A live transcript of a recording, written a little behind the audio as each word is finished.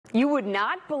You would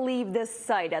not believe this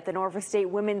sight at the Norfolk State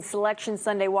Women's Selection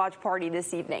Sunday Watch Party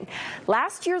this evening.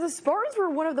 Last year, the Spartans were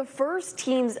one of the first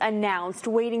teams announced,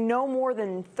 waiting no more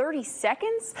than 30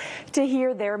 seconds to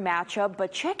hear their matchup.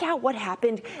 But check out what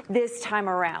happened this time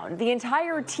around. The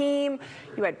entire team,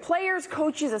 you had players,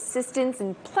 coaches, assistants,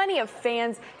 and plenty of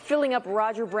fans filling up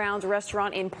Roger Brown's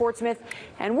restaurant in Portsmouth.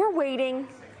 And we're waiting.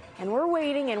 And we're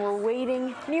waiting and we're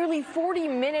waiting nearly 40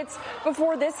 minutes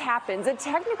before this happens. A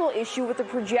technical issue with the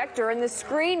projector and the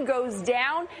screen goes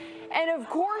down. And of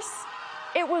course,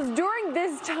 it was during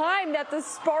this time that the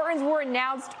Spartans were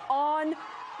announced on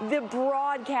the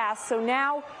broadcast. So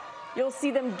now you'll see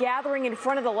them gathering in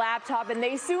front of the laptop, and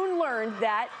they soon learned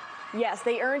that, yes,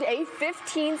 they earned a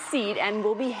 15th seed and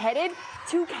will be headed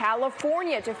to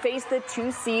California to face the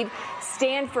 2-seed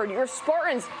Stanford. Your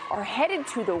Spartans are headed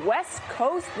to the West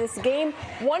Coast. This game,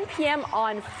 1 p.m.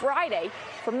 on Friday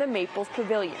from the Maples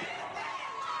Pavilion.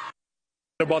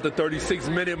 About the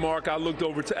 36-minute mark, I looked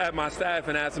over at my staff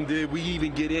and asked them, did we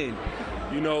even get in?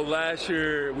 You know, last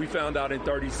year we found out in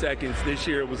 30 seconds. This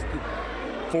year it was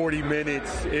 40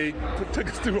 minutes. It took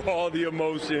us through all the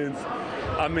emotions.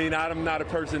 I mean, I'm not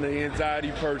an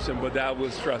anxiety person, but that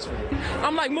was stressful.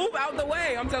 I'm like, move out the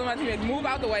way. I'm telling my teammates, move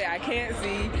out the way. I can't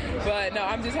see. But no,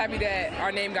 I'm just happy that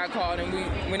our name got called and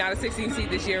we're not a 16 seed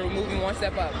this year. We're moving one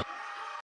step up.